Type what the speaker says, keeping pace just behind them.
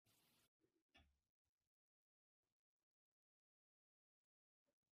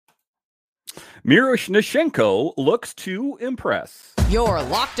Miroshnichenko looks to impress. Your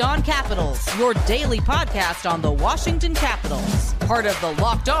Locked On Capitals, your daily podcast on the Washington Capitals. Part of the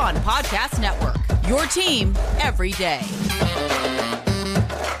Locked On Podcast Network, your team every day.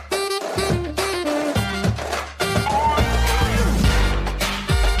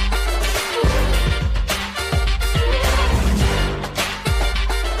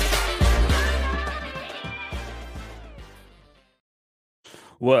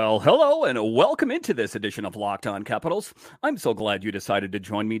 Well, hello and welcome into this edition of Locked On Capitals. I'm so glad you decided to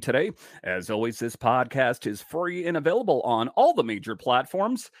join me today. As always, this podcast is free and available on all the major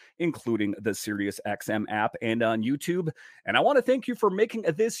platforms, including the SiriusXM app and on YouTube. And I want to thank you for making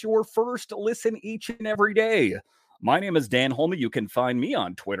this your first listen each and every day. My name is Dan Holme. You can find me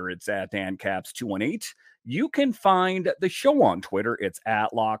on Twitter. It's at DanCaps218. You can find the show on Twitter. It's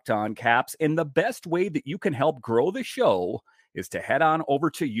at Locked On Caps. And the best way that you can help grow the show is to head on over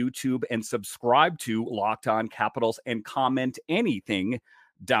to YouTube and subscribe to Locked On Capitals and comment anything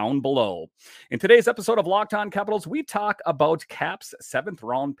down below. In today's episode of Locked On Capitals, we talk about Caps' 7th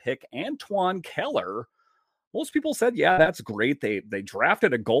round pick, Antoine Keller. Most people said, yeah, that's great. They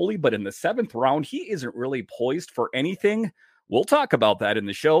drafted a goalie, but in the 7th round, he isn't really poised for anything. We'll talk about that in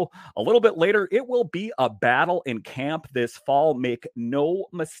the show a little bit later. It will be a battle in camp this fall. Make no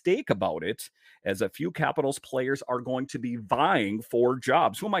mistake about it, as a few Capitals players are going to be vying for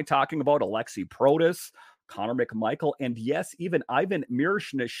jobs. Who am I talking about? Alexei Protas, Connor McMichael, and yes, even Ivan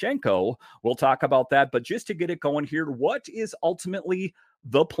Miroshnichenko. We'll talk about that. But just to get it going here, what is ultimately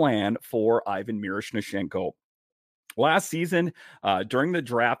the plan for Ivan Miroshnichenko? Last season, during the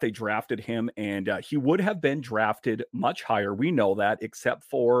draft, they drafted him, and he would have been drafted much higher. We know that, except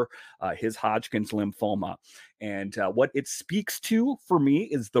for his Hodgkin's lymphoma. And what it speaks to for me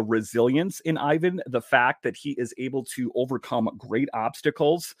is the resilience in Ivan, the fact that he is able to overcome great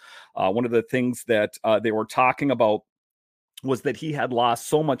obstacles. One of the things that they were talking about was that he had lost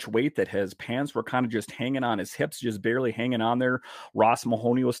so much weight that his pants were kind of just hanging on his hips, just barely hanging on there. Ross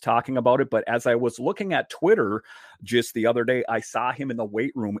Mahoney was talking about it. But as I was looking at Twitter just the other day, I saw him in the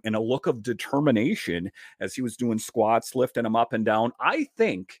weight room in a look of determination as he was doing squats, lifting them up and down. I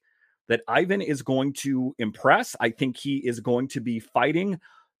think that Ivan is going to impress. I think he is going to be fighting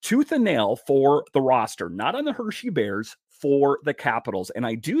tooth and nail for the roster, not on the Hershey Bears, for the Capitals. And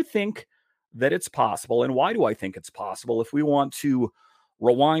I do think that it's possible. And why do I think it's possible? If we want to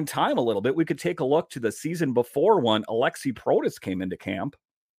rewind time a little bit, we could take a look to the season before when Alexei Protas came into camp.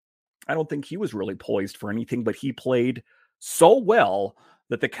 I don't think he was really poised for anything, but he played so well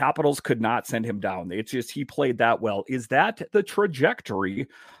that the Capitals could not send him down. It's just he played that well. Is that the trajectory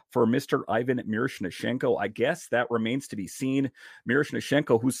for Mr. Ivan Miroshnichenko? I guess that remains to be seen.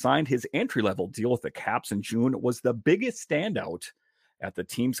 Miroshnichenko, who signed his entry-level deal with the Caps in June, was the biggest standout at the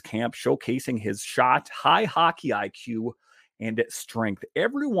team's camp, showcasing his shot, high hockey IQ, and strength.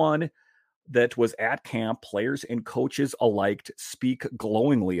 Everyone that was at camp, players and coaches alike, speak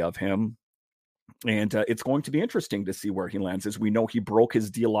glowingly of him. And it's going to be interesting to see where he lands. As we know, he broke his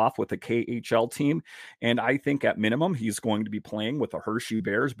deal off with the KHL team. And I think at minimum, he's going to be playing with the Hershey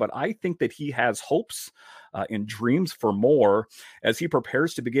Bears. But I think that he has hopes and dreams for more as he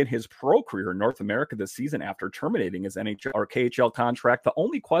prepares to begin his pro career in North America this season after terminating his NHL or KHL contract. The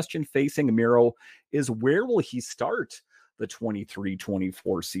only question facing Miro is, where will he start the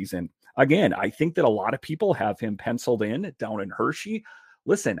 23-24 season? Again, I think that a lot of people have him penciled in down in Hershey.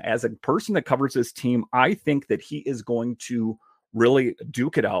 Listen, as a person that covers this team, I think that he is going to really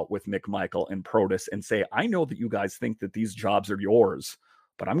duke it out with McMichael and Protas and say, I know that you guys think that these jobs are yours,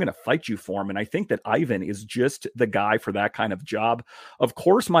 but I'm going to fight you for them. And I think that Ivan is just the guy for that kind of job. Of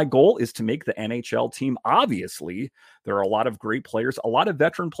course, my goal is to make the NHL team. Obviously, there are a lot of great players, a lot of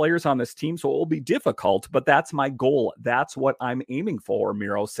veteran players on this team, so it will be difficult, but that's my goal. That's what I'm aiming for,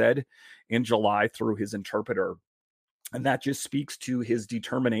 Miro said in July through his interpreter. And that just speaks to his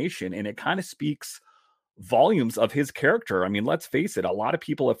determination, and it kind of speaks volumes of his character. I mean, let's face it, a lot of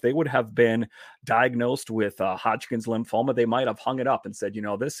people, if they would have been diagnosed with Hodgkin's lymphoma, they might have hung it up and said, you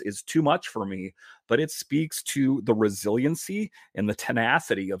know, this is too much for me. But it speaks to the resiliency and the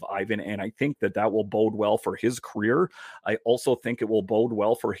tenacity of Ivan, and I think that that will bode well for his career. I also think it will bode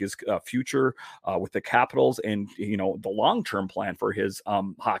well for his future with the Capitals and, you know, the long-term plan for his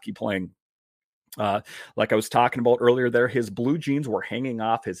hockey playing. Like I was talking about earlier there, his blue jeans were hanging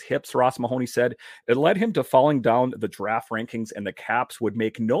off his hips, Ross Mahoney said. It led him to falling down the draft rankings, and the Caps would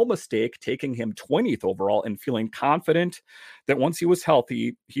make no mistake taking him 20th overall and feeling confident that once he was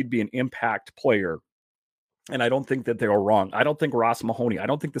healthy, he'd be an impact player. And I don't think that they were wrong. I don't think Ross Mahoney, I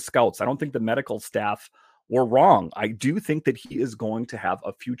don't think the scouts, I don't think the medical staff were wrong. I do think that he is going to have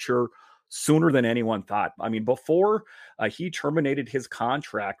a future sooner than anyone thought. I mean, before he terminated his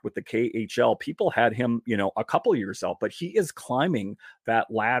contract with the KHL, people had him, a couple years out, but he is climbing that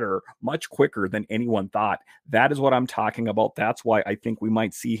ladder much quicker than anyone thought. That is what I'm talking about. That's why I think we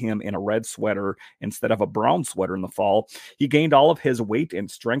might see him in a red sweater instead of a brown sweater in the fall. He gained all of his weight and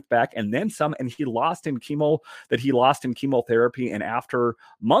strength back and then some, and he lost in chemotherapy. And after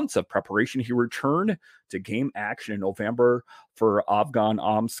months of preparation, he returned to game action in November for Afghan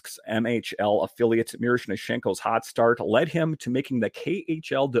Omsk's MHL affiliate. Miroshnichenko's hot start led him to making the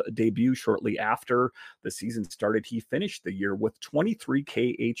KHL debut shortly after the season started. He finished the year with 23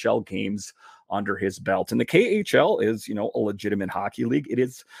 KHL games under his belt. And the KHL is, a legitimate hockey league. It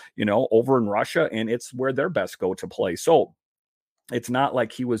is, over in Russia, and it's where their best go to play. So it's not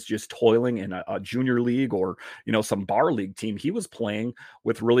like he was just toiling in a junior league or, some bar league team. He was playing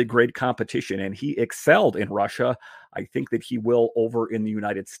with really great competition, and he excelled in Russia. I think that he will over in the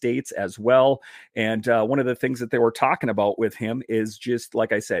United States as well. And one of the things that they were talking about with him is just,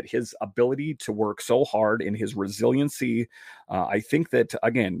 like I said, his ability to work so hard and his resiliency. I think that,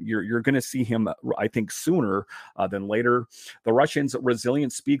 again, you're going to see him, I think, sooner than later. The Russian's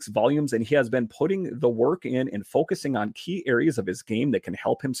resilience speaks volumes, and he has been putting the work in and focusing on key areas of his game that can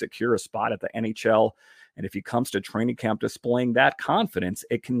help him secure a spot at the NHL. And if he comes to training camp displaying that confidence,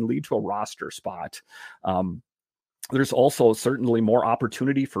 it can lead to a roster spot. There's also certainly more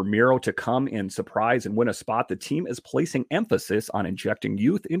opportunity for Miro to come and surprise and win a spot. The team is placing emphasis on injecting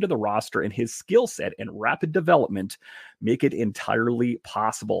youth into the roster, and his skill set and rapid development make it entirely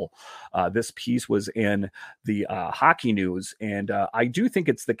possible. This piece was in the Hockey News, and I do think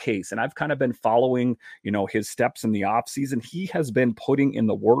it's the case. And I've kind of been following, his steps in the offseason. He has been putting in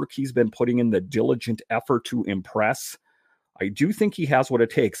the work. He's been putting in the diligent effort to impress. I do think he has what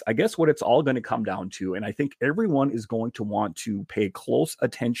it takes. I guess what it's all going to come down to, and I think everyone is going to want to pay close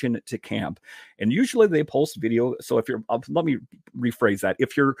attention to camp. And usually they post video. So if you're, let me rephrase that.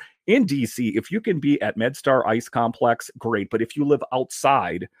 If you're in DC, if you can be at MedStar Ice Complex, great. But if you live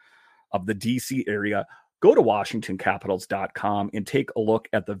outside of the DC area, go to WashingtonCapitals.com and take a look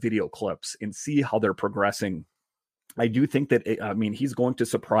at the video clips and see how they're progressing. I do think that, he's going to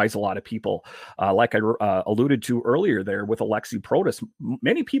surprise a lot of people. Like I alluded to earlier there with Alexi Protas,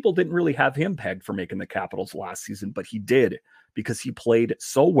 many people didn't really have him pegged for making the Capitals last season, but he did because he played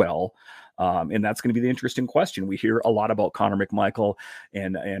so well. And that's going to be the interesting question. We hear a lot about Connor McMichael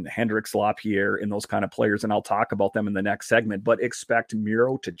and Hendrix Lapierre and those kind of players, and I'll talk about them in the next segment, but expect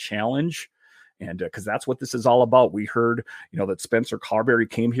Miro to challenge. And because that's what this is all about. We heard, that Spencer Carberry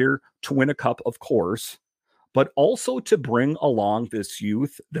came here to win a cup, of course, but also to bring along this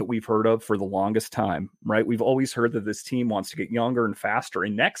youth that we've heard of for the longest time, right? We've always heard that this team wants to get younger and faster,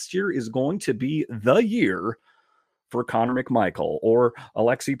 and next year is going to be the year for Connor McMichael or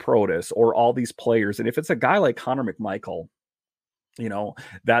Alexi Protas or all these players. And if it's a guy like Connor McMichael,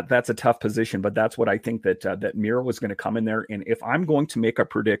 that's a tough position, but that's what I think that Miro is going to come in there. And if I'm going to make a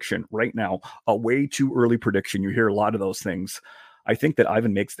prediction right now, a way too early prediction, you hear a lot of those things, I think that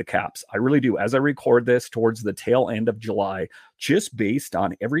Ivan makes the Caps. I really do. As I record this towards the tail end of July, just based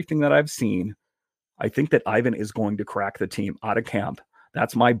on everything that I've seen, I think that Ivan is going to crack the team out of camp.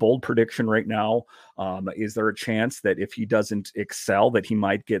 That's my bold prediction right now. Is there a chance that if he doesn't excel, that he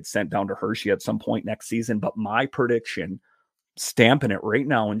might get sent down to Hershey at some point next season? But my prediction, stamping it right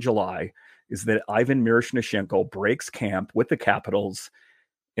now in July, is that Ivan Miroshnichenko breaks camp with the Capitals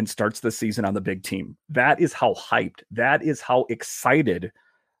and starts the season on the big team. That is how hyped, that is how excited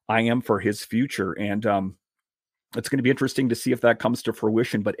I am for his future. And it's going to be interesting to see if that comes to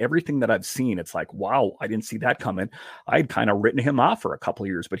fruition. But everything that I've seen, it's like, wow, I didn't see that coming. I'd kind of written him off for a couple of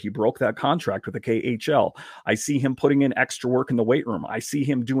years, but he broke that contract with the KHL. I see him putting in extra work in the weight room. I see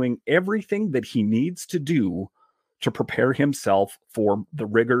him doing everything that he needs to do to prepare himself for the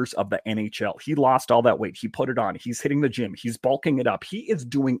rigors of the NHL. He lost all that weight. He put it on. He's hitting the gym. He's bulking it up. He is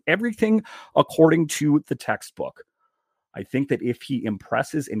doing everything according to the textbook. I think that if he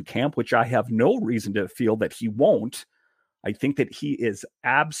impresses in camp, which I have no reason to feel that he won't, I think that he is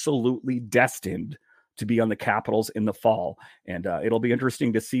absolutely destined to be on the Capitals in the fall. And it'll be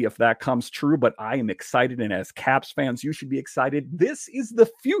interesting to see if that comes true, but I am excited. And as Caps fans, you should be excited. This is the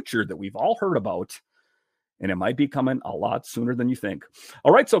future that we've all heard about, and it might be coming a lot sooner than you think.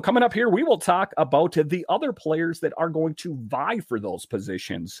 All right, so coming up here, we will talk about the other players that are going to vie for those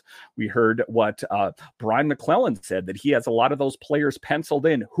positions. We heard what Brian McClellan said, that he has a lot of those players penciled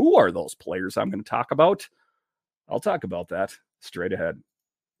in. Who are those players I'm going to talk about? I'll talk about that straight ahead.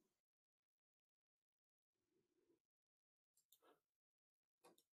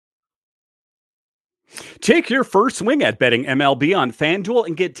 Take your first swing at betting MLB on FanDuel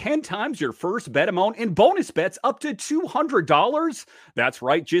and get 10 times your first bet amount in bonus bets up to $200. That's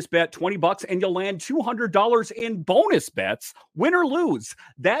right, just bet $20 and you'll land $200 in bonus bets, win or lose.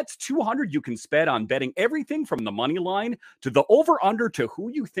 That's $200 you can spend on betting everything from the money line to the over-under to who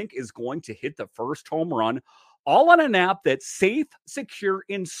you think is going to hit the first home run, all on an app that's safe, secure,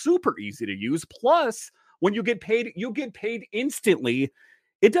 and super easy to use. Plus, when you get paid instantly.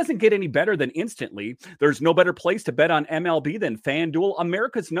 It doesn't get any better than instantly. There's no better place to bet on MLB than FanDuel,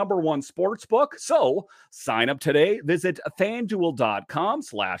 America's #1 sports book. So sign up today. Visit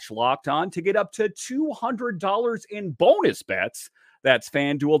FanDuel.com/lockedon to get up to $200 in bonus bets. That's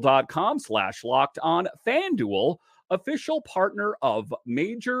FanDuel.com/lockedon. FanDuel, official partner of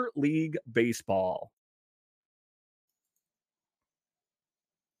Major League Baseball.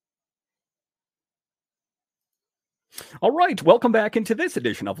 All right, welcome back into this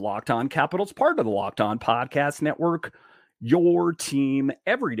edition of Locked On Capitals, part of the Locked On Podcast Network, your team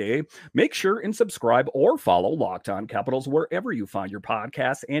every day. Make sure and subscribe or follow Locked On Capitals wherever you find your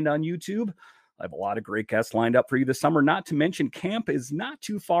podcasts and on YouTube. I have a lot of great guests lined up for you this summer, not to mention camp is not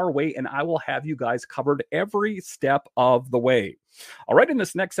too far away, and I will have you guys covered every step of the way. All right, in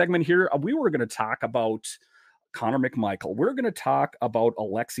this next segment here, we were going to talk about Connor McMichael. We're going to talk about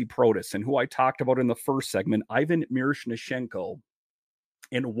Alexei Protas and who I talked about in the first segment, Ivan Miroshnichenko.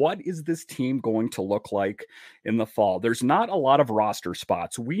 And what is this team going to look like in the fall? There's not a lot of roster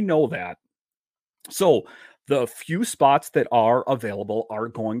spots. We know that. So the few spots that are available are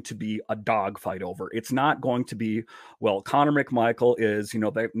going to be a dogfight over. It's not going to be, well, Connor McMichael is,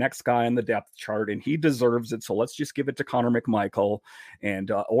 the next guy on the depth chart and he deserves it. So let's just give it to Connor McMichael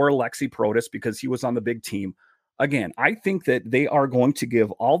and or Alexei Protas because he was on the big team. Again, I think that they are going to give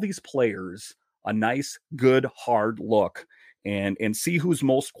all these players a nice, good, hard look and see who's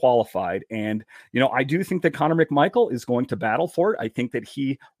most qualified. And, I do think that Connor McMichael is going to battle for it. I think that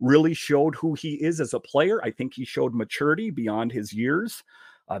he really showed who he is as a player. I think he showed maturity beyond his years,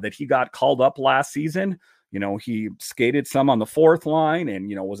 that he got called up last season. He skated some on the fourth line and,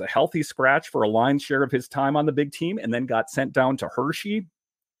 was a healthy scratch for a line share of his time on the big team and then got sent down to Hershey,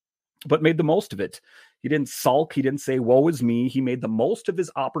 but made the most of it. He didn't sulk. He didn't say, woe is me. He made the most of his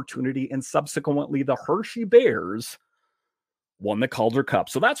opportunity, and subsequently the Hershey Bears won the Calder Cup.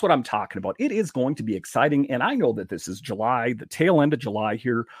 So that's what I'm talking about. It is going to be exciting, and I know that this is July, the tail end of July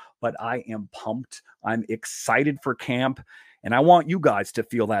here, but I am pumped. I'm excited for camp, and I want you guys to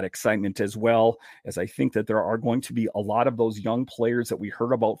feel that excitement as well, as I think that there are going to be a lot of those young players that we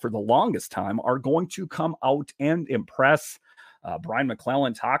heard about for the longest time are going to come out and impress. Brian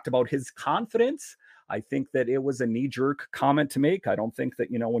McClellan talked about his confidence. I think that it was a knee-jerk comment to make. I don't think that,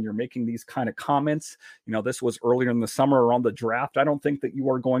 when you're making these kind of comments, this was earlier in the summer around the draft. I don't think that you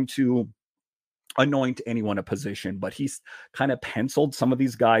are going to anoint anyone a position, but he's kind of penciled some of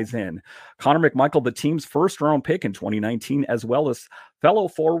these guys in. Connor McMichael, the team's first-round pick in 2019, as well as fellow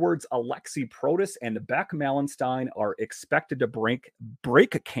forwards Alexei Protas and Beck Malenstein are expected to break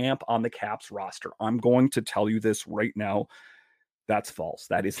camp on the Caps roster. I'm going to tell you this right now. That's false.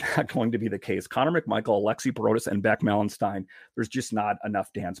 That is not going to be the case. Connor McMichael, Alexei Protas, and Beck Malenstein, there's just not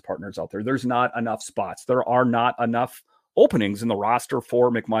enough dance partners out there. There's not enough spots. There are not enough openings in the roster for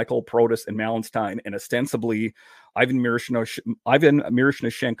McMichael, Protas, and Malenstein, and ostensibly Ivan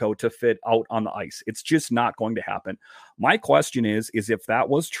Miroshnichenko to fit out on the ice. It's just not going to happen. My question is if that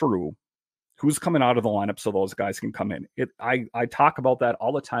was true, who's coming out of the lineup so those guys can come in? I talk about that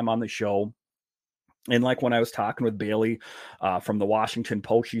all the time on the show. And like when I was talking with Bailey from the Washington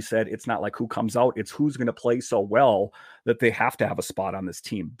Post, she said, it's not like who comes out, it's who's going to play so well that they have to have a spot on this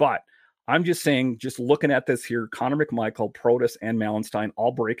team. But I'm just saying, just looking at this here, Connor McMichael, Protas, and Malenstein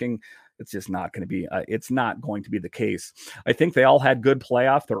all breaking, it's just not going to be, it's not going to be the case. I think they all had good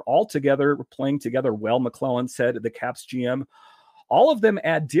playoff. They're all together, playing together well. McClellan said, the Caps GM, all of them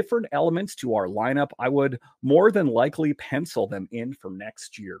add different elements to our lineup. I would more than likely pencil them in for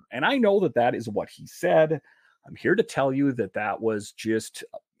next year. And I know that that is what he said. I'm here to tell you that that was just,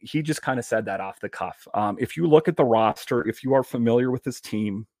 he just kind of said that off the cuff. If you look at the roster, if you are familiar with this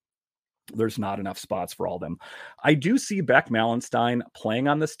team, there's not enough spots for all of them. I do see Beck Malenstein playing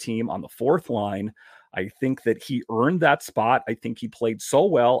on this team on the fourth line. I think that he earned that spot. I think he played so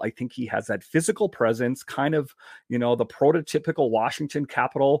well. I think he has that physical presence, kind of, the prototypical Washington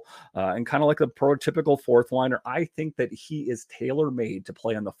Capital and kind of like the prototypical fourth liner. I think that he is tailor-made to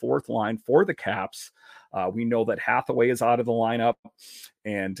play on the fourth line for the Caps. We know that Hathaway is out of the lineup.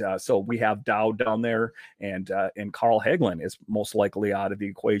 And so we have Dowd down there and Carl Hagelin is most likely out of the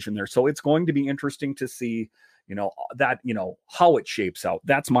equation there. So it's going to be interesting to see, how it shapes out.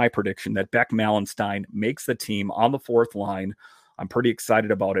 That's my prediction, that Beck Mallenstein makes the team on the fourth line. I'm pretty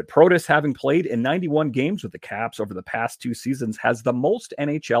excited about it. Protas, having played in 91 games with the Caps over the past 2 seasons, has the most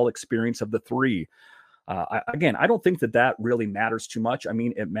NHL experience of the three. I don't think that really matters too much. I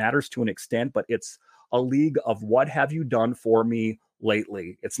mean, it matters to an extent, but it's a league of what have you done for me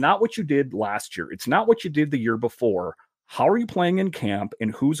lately. It's not what you did last year. It's not what you did the year before. How are you playing in camp,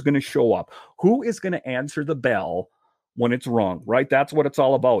 and who's going to show up? Who is going to answer the bell when it's rung, right? That's what it's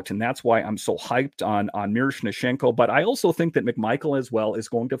all about. And that's why I'm so hyped on Miroshnichenko. But I also think that McMichael as well is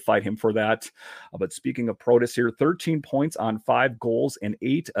going to fight him for that. But speaking of Protas here, 13 points on 5 goals and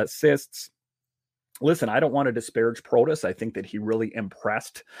 8 assists. Listen, I don't want to disparage Protas. I think that he really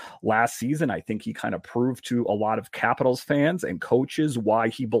impressed last season. I think he kind of proved to a lot of Capitals fans and coaches why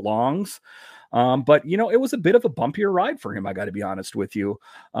he belongs. But it was a bit of a bumpier ride for him, I got to be honest with you.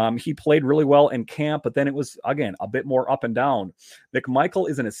 He played really well in camp, but then it was, again, a bit more up and down. McMichael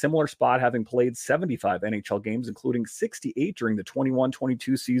is in a similar spot, having played 75 NHL games, including 68 during the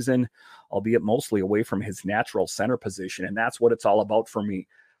 21-22 season, albeit mostly away from his natural center position. And that's what it's all about for me.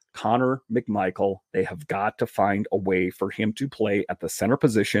 Connor McMichael, they have got to find a way for him to play at the center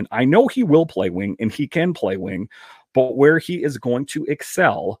position. I know he will play wing, and he can play wing, but where he is going to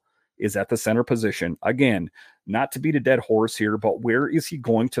excel is at the center position. Again, not to beat a dead horse here, but where is he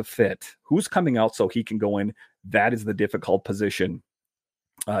going to fit? Who's coming out so he can go in? That is the difficult position.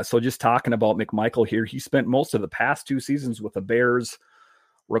 So just talking about McMichael here, he spent most of the past 2 seasons with the Bears,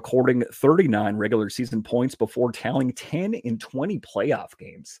 recording 39 regular season points before tallying 10 in 20 playoff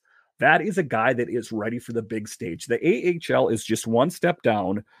games. That is a guy that is ready for the big stage. The AHL is just one step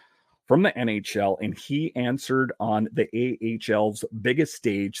down from the NHL, and he answered on the AHL's biggest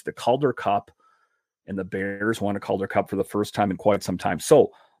stage, the Calder Cup, and the Bears won a Calder Cup for the first time in quite some time.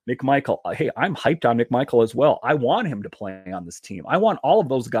 So McMichael, hey, I'm hyped on McMichael as well. I want him to play on this team. I want all of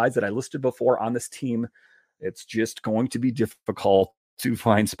those guys that I listed before on this team. It's just going to be difficult to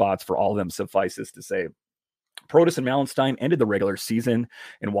find spots for all of them, suffices to say. Protas and Mallenstein ended the regular season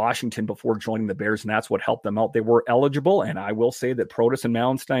in Washington before joining the Bears, and that's what helped them out. They were eligible, and I will say that Protas and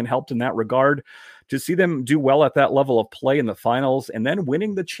Mallenstein helped in that regard. To see them do well at that level of play in the finals and then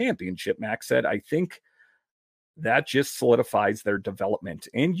winning the championship, Max said, I think that just solidifies their development.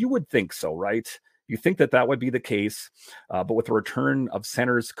 And you would think so, right? You think that would be the case, but with the return of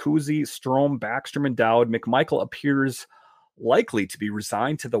centers Kuzi, Strome, Backstrom, and Dowd, McMichael appears likely to be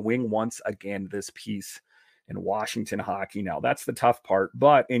resigned to the wing once again this piece in Washington hockey. Now, that's the tough part.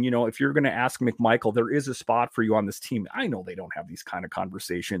 But, if you're going to ask McMichael, there is a spot for you on this team. I know they don't have these kind of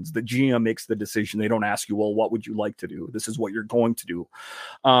conversations. The GM makes the decision. They don't ask you, well, what would you like to do? This is what you're going to do.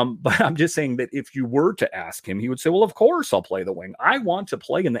 But I'm just saying that if you were to ask him, he would say, well, of course I'll play the wing. I want to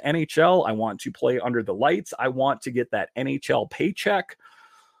play in the NHL. I want to play under the lights. I want to get that NHL paycheck.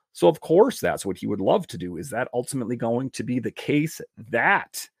 So, of course, that's what he would love to do. Is that ultimately going to be the case?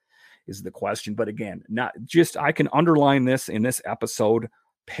 That is the question. But again, I can underline this in this episode.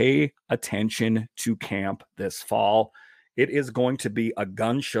 Pay attention to camp this fall. It is going to be a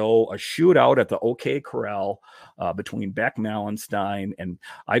gun show, a shootout at the OK Corral between Beck Mallenstein and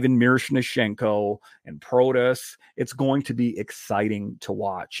Ivan Miroshnichenko and Protas. It's going to be exciting to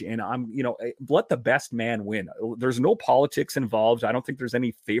watch. And let the best man win. There's no politics involved. I don't think there's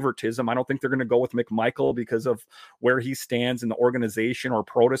any favoritism. I don't think they're going to go with McMichael because of where he stands in the organization, or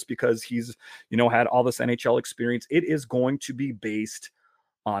Protas because he's, had all this NHL experience. It is going to be based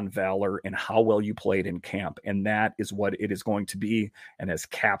on valor and how well you played in camp. And that is what it is going to be. And as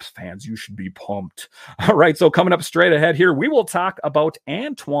Caps fans, you should be pumped. All right. So coming up straight ahead here, we will talk about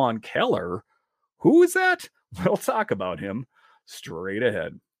Antoine Keller. Who is that? We'll talk about him straight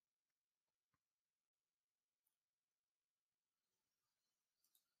ahead.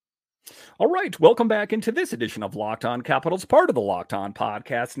 All right. Welcome back into this edition of Locked On Capitals, part of the Locked On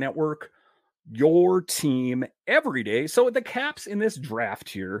Podcast Network. Your team every day. So the Caps in this draft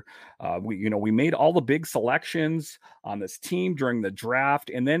here, we made all the big selections on this team during the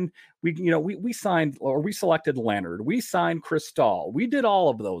draft, and then we signed, or we selected Leonard, we signed Chris Stahl, we did all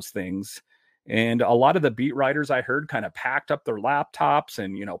of those things, and a lot of the beat writers I heard kind of packed up their laptops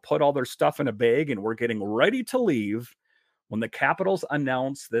and put all their stuff in a bag and were getting ready to leave when the Capitals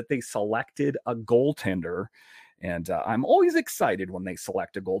announced that they selected a goaltender. And I'm always excited when they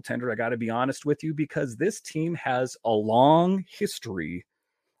select a goaltender, I got to be honest with you, because this team has a long history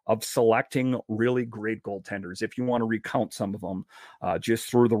of selecting really great goaltenders. If you want to recount some of them just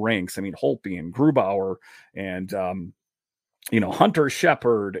through the ranks, I mean, Holtby and Grubauer and Hunter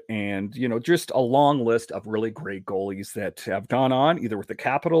Shepard, and, just a long list of really great goalies that have gone on either with the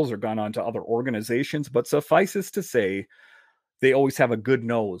Capitals or gone on to other organizations. But suffices to say, they always have a good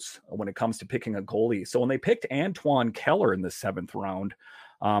nose when it comes to picking a goalie. So when they picked Antoine Keller in the 7th round,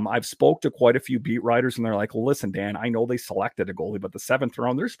 I've spoke to quite a few beat writers, and they're like, well, listen, Dan, I know they selected a goalie, but the 7th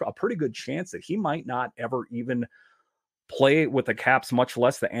round, there's a pretty good chance that he might not ever even play with the Caps, much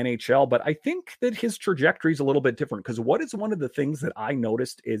less the NHL. But I think that his trajectory is a little bit different, because what is one of the things that I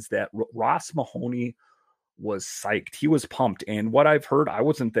noticed is that Ross Mahoney was psyched. He was pumped. And what I've heard, I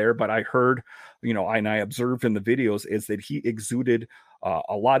wasn't there, but I heard, and I observed in the videos, is that he exuded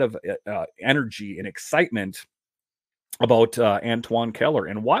a lot of energy and excitement about Antoine Keller.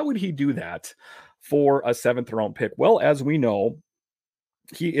 And why would he do that for a 7th round pick? Well, as we know,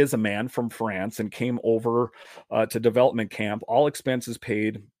 he is a man from France and came over to development camp, all expenses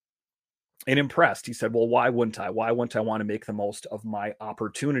paid, and impressed. He said, well, why wouldn't I? Why wouldn't I want to make the most of my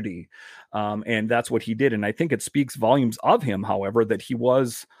opportunity? And that's what he did. And I think it speaks volumes of him, however, that he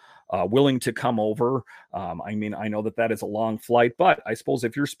was willing to come over. I know that is a long flight, but I suppose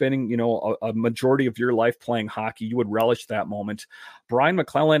if you're spending, a majority of your life playing hockey, you would relish that moment. Brian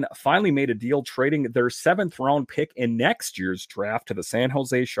McClellan finally made a deal trading their 7th round pick in next year's draft to the San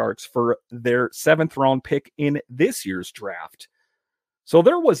Jose Sharks for their 7th round pick in this year's draft. So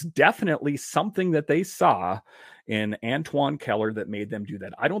there was definitely something that they saw in Antoine Keller that made them do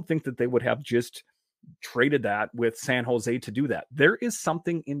that. I don't think that they would have just traded that with San Jose to do that. There is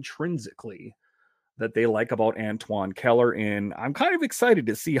something intrinsically that they like about Antoine Keller, and I'm kind of excited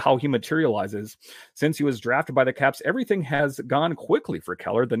to see how he materializes. Since he was drafted by the Caps, everything has gone quickly for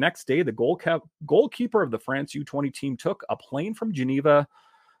Keller. The next day, the goalkeeper of the France U20 team took a plane from Geneva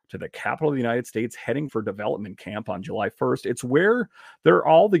to the capital of the United States, heading for development camp on July 1st. It's where there are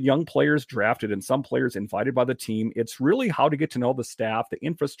all the young players drafted and some players invited by the team. It's really how to get to know the staff, the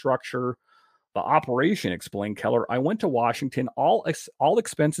infrastructure, the operation, explained Keller. I went to Washington, all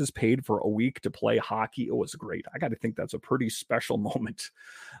expenses paid for a week to play hockey. It was great. I got to think that's a pretty special moment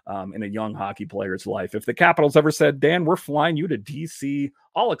in a young hockey player's life. If the Capitals ever said, Dan, we're flying you to DC,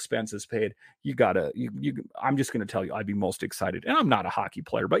 all expenses paid, I'm just going to tell you, I'd be most excited. And I'm not a hockey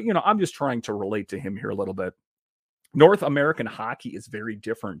player, but, I'm just trying to relate to him here a little bit. North American hockey is very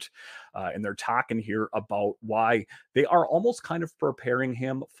different, and they're talking here about why they are almost kind of preparing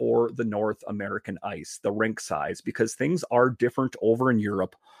him for the North American ice, the rink size, because things are different over in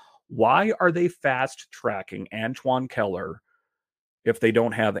Europe. Why are they fast tracking Antoine Keller if they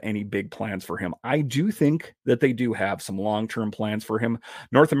don't have any big plans for him? I do think that they do have some long-term plans for him.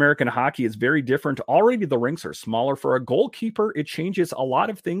 North American hockey is very different. Already the rinks are smaller. For a goalkeeper, it changes a lot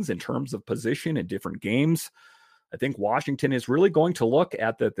of things in terms of position in different games. I think Washington is really going to look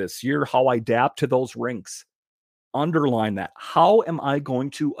at that this year, how I adapt to those rinks. Underline that. How am I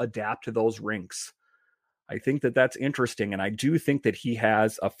going to adapt to those rinks? I think that that's interesting, and I do think that he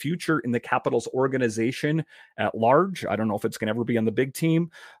has a future in the Capitals organization at large. I don't know if it's going to ever be on the big team,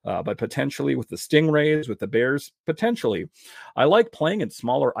 but potentially with the Stingrays, with the Bears, potentially. I like playing in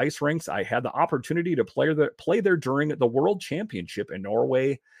smaller ice rinks. I had the opportunity to play there during the World Championship in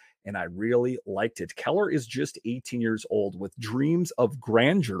Norway, and I really liked it. Keller is just 18 years old with dreams of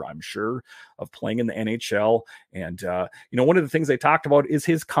grandeur, I'm sure, of playing in the NHL. And, one of the things they talked about is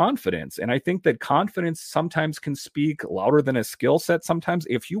his confidence. And I think that confidence sometimes can speak louder than a skill set. Sometimes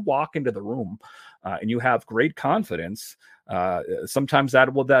if you walk into the room and you have great confidence, sometimes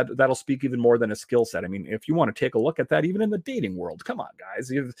that'll speak even more than a skill set. I mean, if you want to take a look at that, even in the dating world, come on, guys,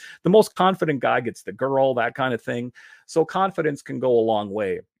 the most confident guy gets the girl, that kind of thing. So confidence can go a long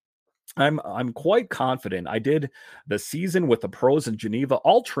way. I'm quite confident. I did the season with the pros in Geneva,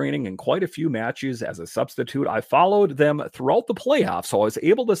 all training and quite a few matches as a substitute. I followed them throughout the playoffs, so I was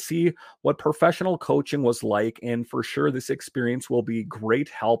able to see what professional coaching was like, and for sure this experience will be great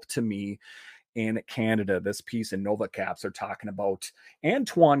help to me in Canada. This piece in Nova Caps are talking about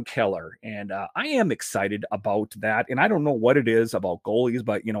Antoine Keller, and I am excited about that. And I don't know what it is about goalies,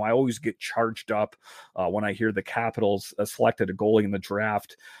 but I always get charged up when I hear the Capitals selected a goalie in the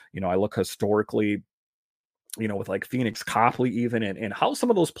draft. I look historically, with like Phoenix Copley even, and how some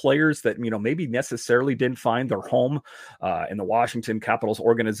of those players that, maybe necessarily didn't find their home in the Washington Capitals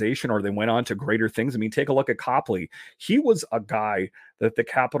organization, or they went on to greater things. I mean, take a look at Copley. He was a guy that the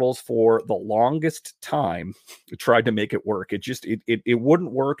Capitals for the longest time tried to make it work. It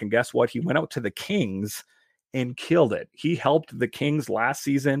wouldn't work. And guess what? He went out to the Kings and killed it. He helped the Kings last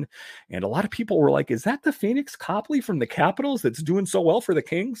season. And a lot of people were like, is that the Phoenix Copley from the Capitals that's doing so well for the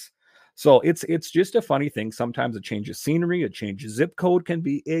Kings? So it's just a funny thing. Sometimes a change of scenery, a change of zip code can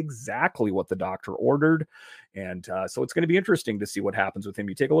be exactly what the doctor ordered. And so it's going to be interesting to see what happens with him.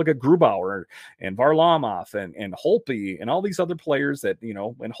 You take a look at Grubauer and Varlamov and Holpe and all these other players that,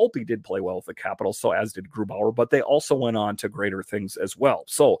 and Holpe did play well with the Capitals, so as did Grubauer, but they also went on to greater things as well.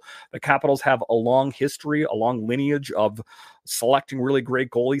 So the Capitals have a long history, a long lineage of selecting really great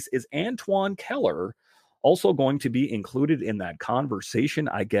goalies. Is Antoine Keller also going to be included in that conversation?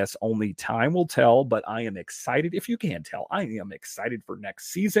 I guess only time will tell, but I am excited. If you can't tell, I am excited for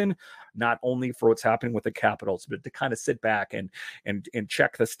next season, not only for what's happening with the Capitals, but to kind of sit back and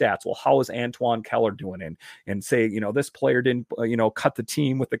check the stats. Well, how is Antoine Keller doing? And say, this player didn't, cut the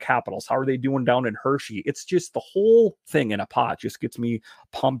team with the Capitals. How are they doing down in Hershey? It's just the whole thing in a pot just gets me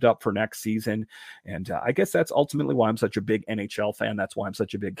pumped up for next season. And I guess that's ultimately why I'm such a big NHL fan. That's why I'm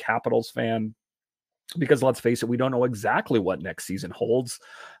such a big Capitals fan. Because let's face it, we don't know exactly what next season holds.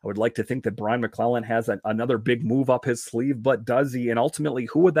 I would like to think that Brian McClellan has another big move up his sleeve, but does he? And ultimately,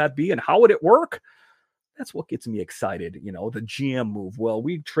 who would that be and how would it work? That's what gets me excited. The GM move. Well,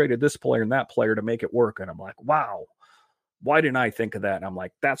 we traded this player and that player to make it work. And I'm like, wow, why didn't I think of that? And I'm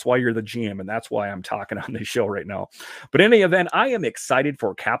like, that's why you're the GM. And that's why I'm talking on this show right now. But in any event, I am excited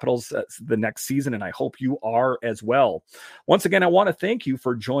for Capitals the next season, and I hope you are as well. Once again, I want to thank you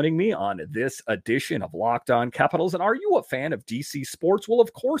for joining me on this edition of Locked On Capitals. And are you a fan of DC sports? Well,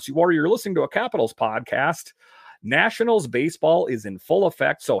 of course you are. You're listening to a Capitals podcast. Nationals baseball is in full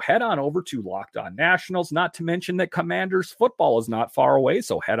effect, so head on over to Locked On Nationals, not to mention that Commanders football is not far away,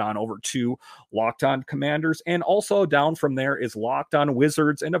 so head on over to Locked On Commanders, and also down from there is Locked On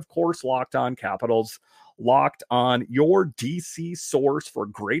Wizards, and of course, Locked On Capitals. Locked On, your DC source for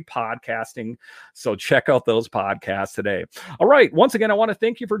great podcasting. So check out those podcasts today. All right. Once again, I want to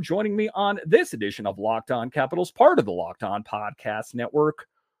thank you for joining me on this edition of Locked On Capitals, part of the Locked On Podcast Network,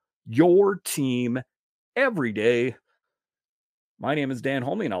 your team every day. My name is Dan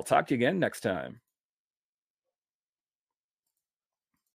Holme, and I'll talk to you again next time.